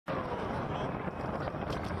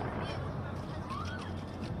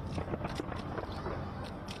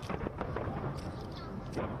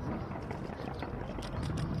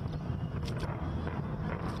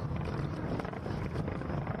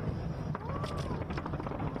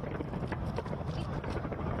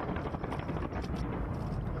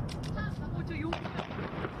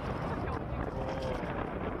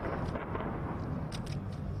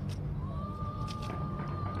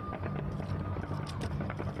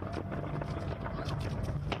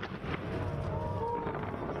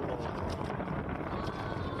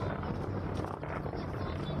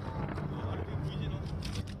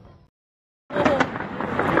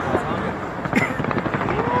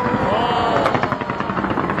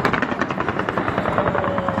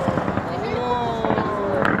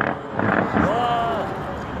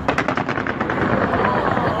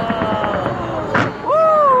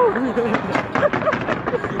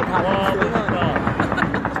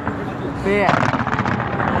네.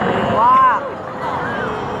 와.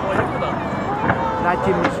 나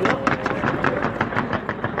지금 있어?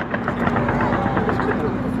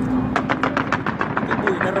 Cái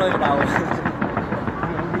bụi nó rơi vào đầu.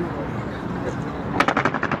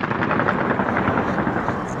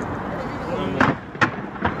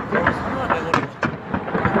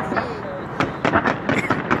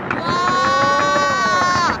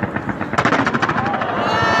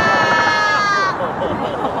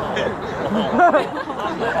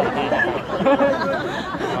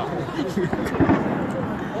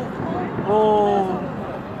 오.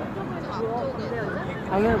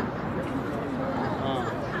 아니.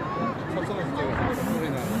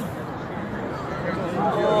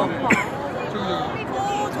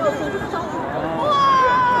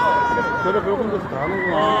 저를 배고픈 데서 다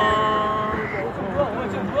하는구나. 오늘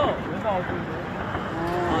지금 뭐야?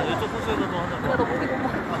 아, 이쪽 코스에서도 하나.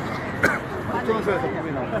 이쪽에서 꿈이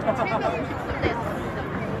나와.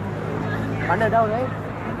 Bắn ở đâu đấy?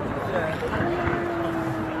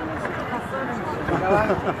 Đâu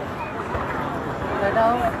anh? Ở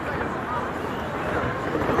đâu?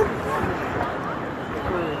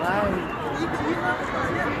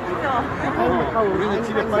 우리는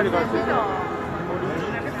집에 빨리 갔어.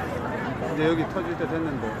 이제 여기 터질 때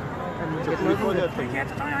됐는데. 저 불이 꺼졌더니.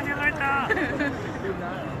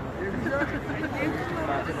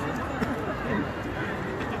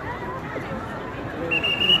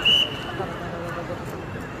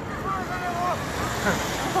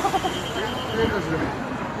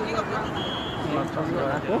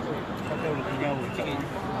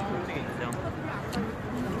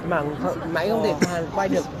 Mà máy không thể quay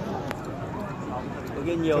được.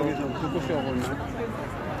 여기 nhiều.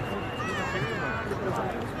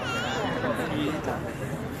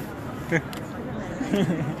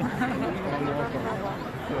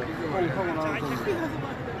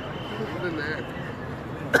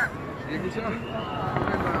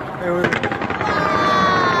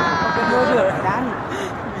 Mua được đan.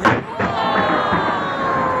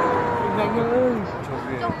 Nhanh hơn.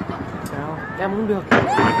 Em không được.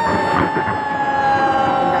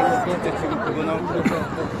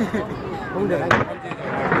 Không được anh.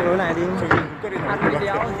 Cái lối này đi. Ăn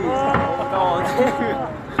video gì? To thế.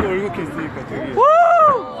 얼굴 있으니까 되게.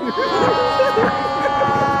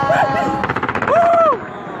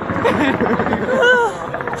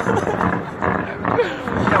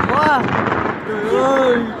 Đẹp quá. Trời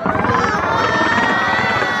ơi.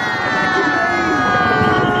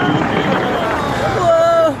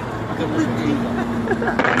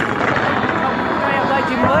 Em ơi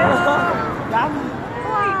chim mới rồi. Dám.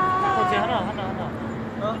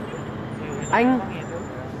 Anh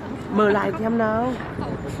mở lại xem nào.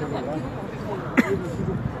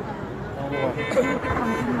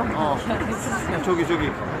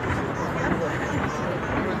 저기.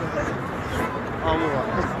 아무가.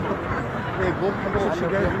 뭐 한 번씩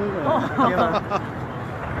쉬게 해주는 거야.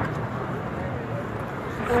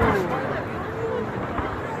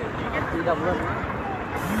 Đi đồng luôn.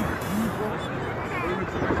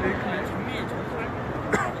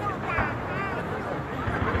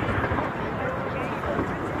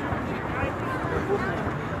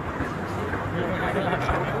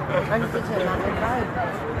 Anh cứ chạy làm em cái.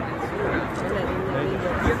 Cái này đi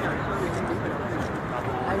tiếp.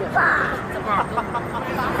 Anh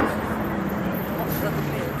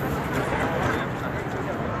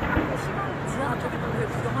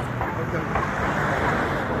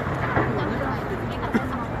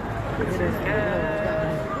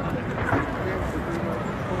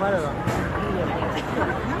không phải được.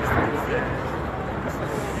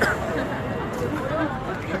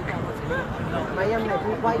 Mấy em này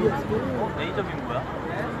không quay được chứ. Đấy cho mình 뭐야?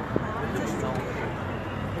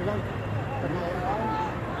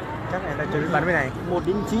 Chắc này là chuẩn bị bắn bên này. 1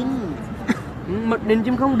 đến 9. Mật đến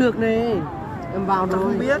chim không được này. Em vào rồi.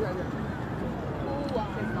 Không biết.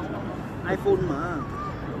 iPhone mà.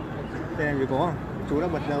 Tên em gì có? Chú đã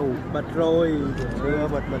bật đâu? Bật rồi. Bật thì nó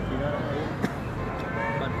bật rồi.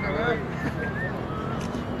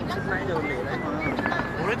 nãy giờ để đấy mà.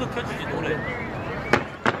 노래도 켜주지 노래.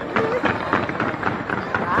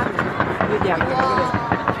 Như đẹp như thế này.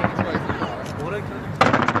 노래 켜주지.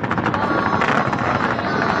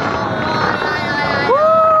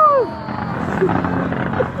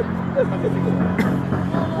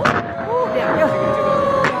 Đẹp nhá.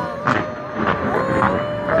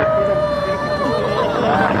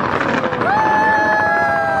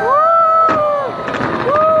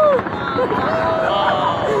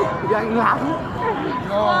 Anh lắm.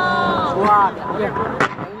 Wow, đẹp.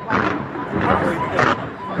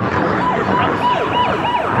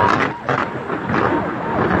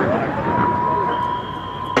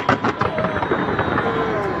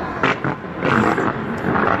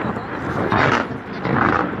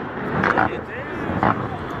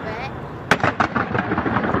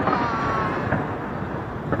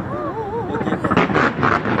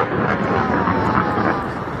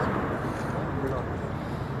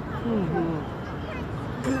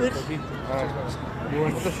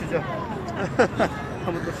 한번 또 쉬자.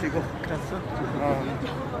 한번 또 쉬고. 갔어?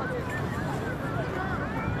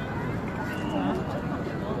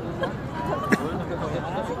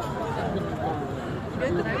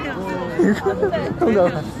 Không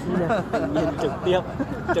được. Nhìn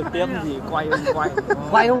trực tiếp gì quay không quay.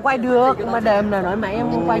 Quay không quay được, mà đêm là nói máy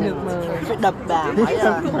em không quay được mà. Phải đập đà máy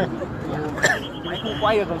à. Máy không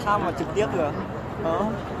quay được làm sao mà trực tiếp được. Đó.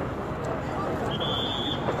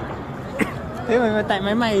 Thế mà tại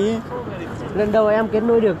máy mày ấy. Lần đầu em kết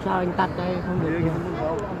nối được sao anh tắt đây không được.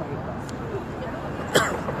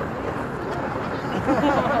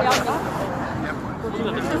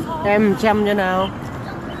 Em xem như nào.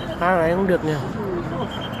 Cái này không được nhỉ.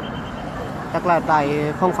 Chắc là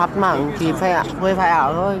tại không phát mạng thì phải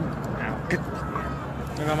ảo thôi.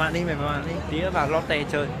 Mày vào mạng đi, tí nữa vào Lotte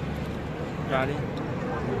chơi. Vào đi.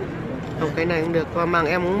 Không, cái này không được, qua mạng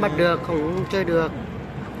em cũng bắt được, không chơi được.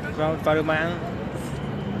 Vào được mạng.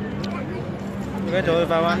 Ok rồi,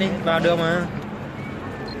 vào ăn đi, vào được mà.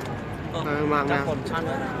 Mạng nào. Còn chăn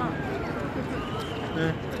nữa.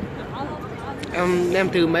 Ừ. Em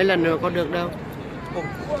thử mấy lần rồi có được đâu.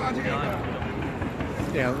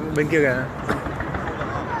 Đéo, bên kia kìa.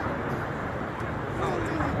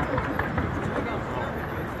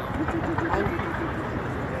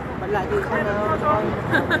 Bật lại thì không đâu.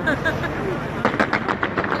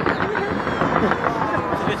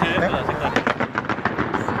 그게 제일 예쁘다 색깔이.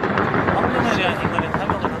 황금에 대한 생각에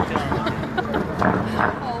설명을 하지 않아.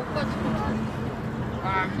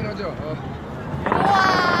 안 끊어져.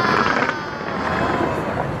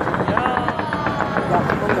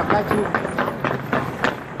 Không gặp livestream.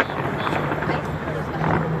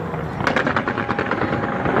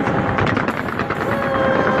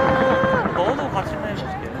 너도 같이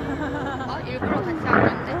해줄게. 일부러 같이 안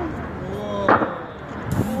갔네.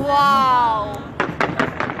 와우.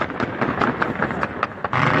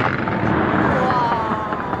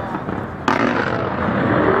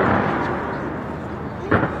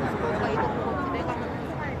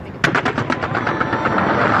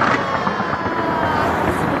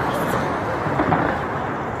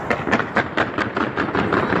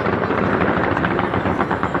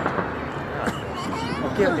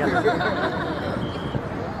 Kia kìa.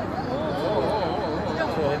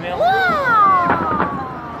 애매하고.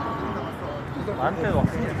 나한테 막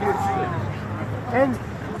Em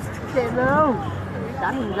chạy đâu?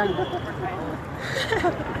 Đánh hình răng.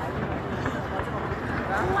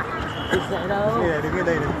 Chạy đâu? Đây này, đứng ở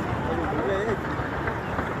đây này.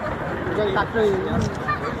 Răng tắt rồi.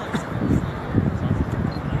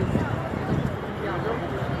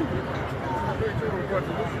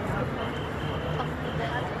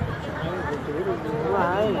 Đúng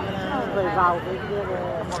rồi, phải vào cái kia rồi.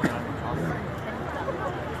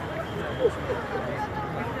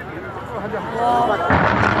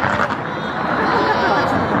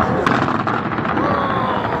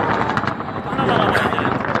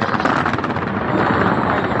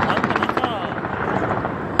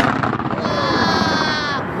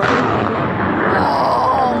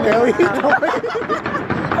 Kéo ít thôi.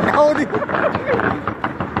 Đau đi.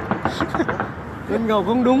 Lên ngầu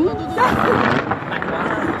không đúng. Mạnh quá,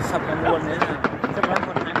 sập cả nguồn đấy là chắc vẫn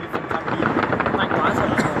còn 20% pin. Mạnh quá sập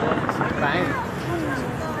cả nguồn. Đấy.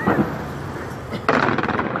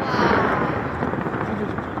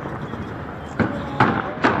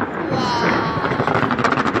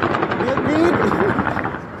 Biết.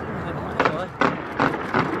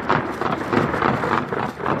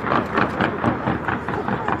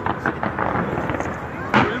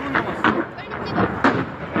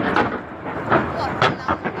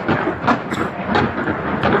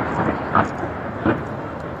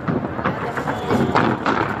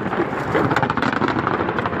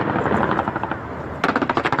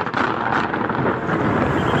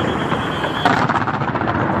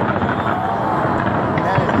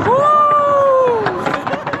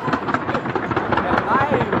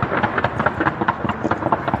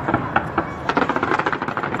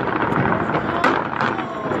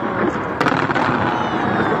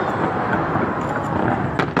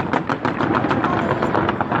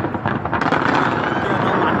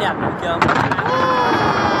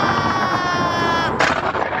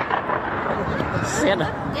 Xét à?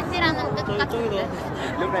 예시라는 뜻 같은데.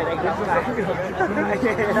 Lúc này đánh lắm cái.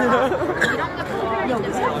 이런 게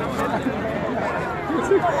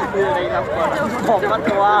Bây giờ đánh lắm còn bỏng mắt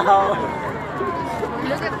wow.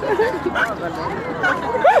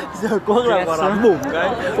 Giờ Quốc là còn lắm bủng cái.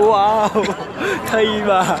 Wow. Thây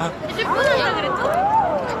mà. 10분이야 그랬죠?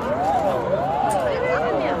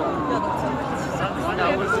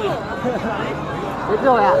 Biết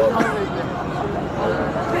rồi ạ.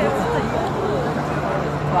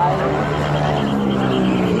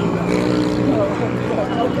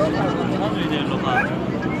 사람들이 이제 일로 가.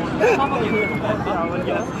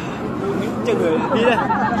 Chừng rồi đi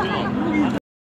đây.